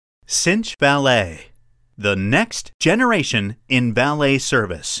Cinch Valet, the next generation in valet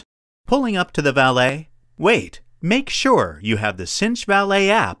service. Pulling up to the valet? Wait, make sure you have the Cinch Valet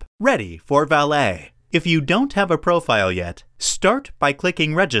app ready for valet. If you don't have a profile yet, start by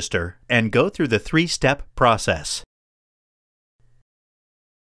clicking Register and go through the 3-step process.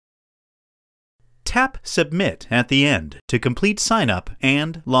 Tap Submit at the end to complete sign-up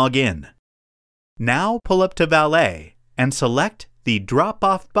and log in. Now pull up to Valet and select the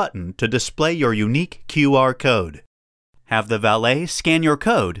drop-off button to display your unique QR code. Have the valet scan your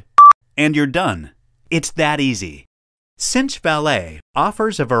code, and you're done. It's that easy. Cinch Valet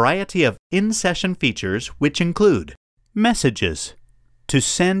offers a variety of in-session features which include Messages, to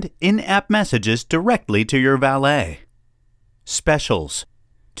send in-app messages directly to your valet. Specials,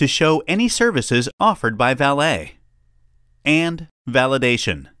 to show any services offered by valet. And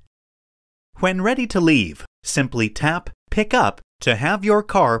Validation. When ready to leave, simply tap Pick Up to have your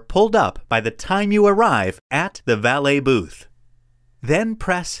car pulled up by the time you arrive at the valet booth. Then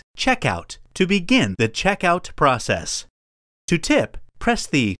press Checkout to begin the checkout process. To tip, press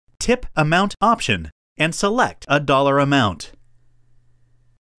the Tip Amount option and select a dollar amount.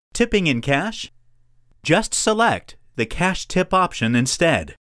 Tipping in cash? Just select the Cash Tip option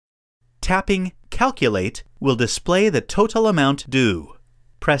instead. Tapping Calculate will display the total amount due.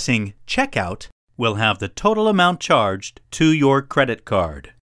 Pressing Checkout will have the total amount charged to your credit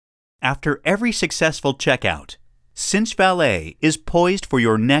card. After every successful checkout, Cinch Valet is poised for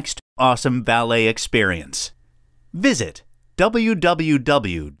your next awesome valet experience. Visit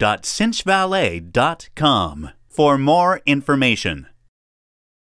www.cinchvalet.com for more information.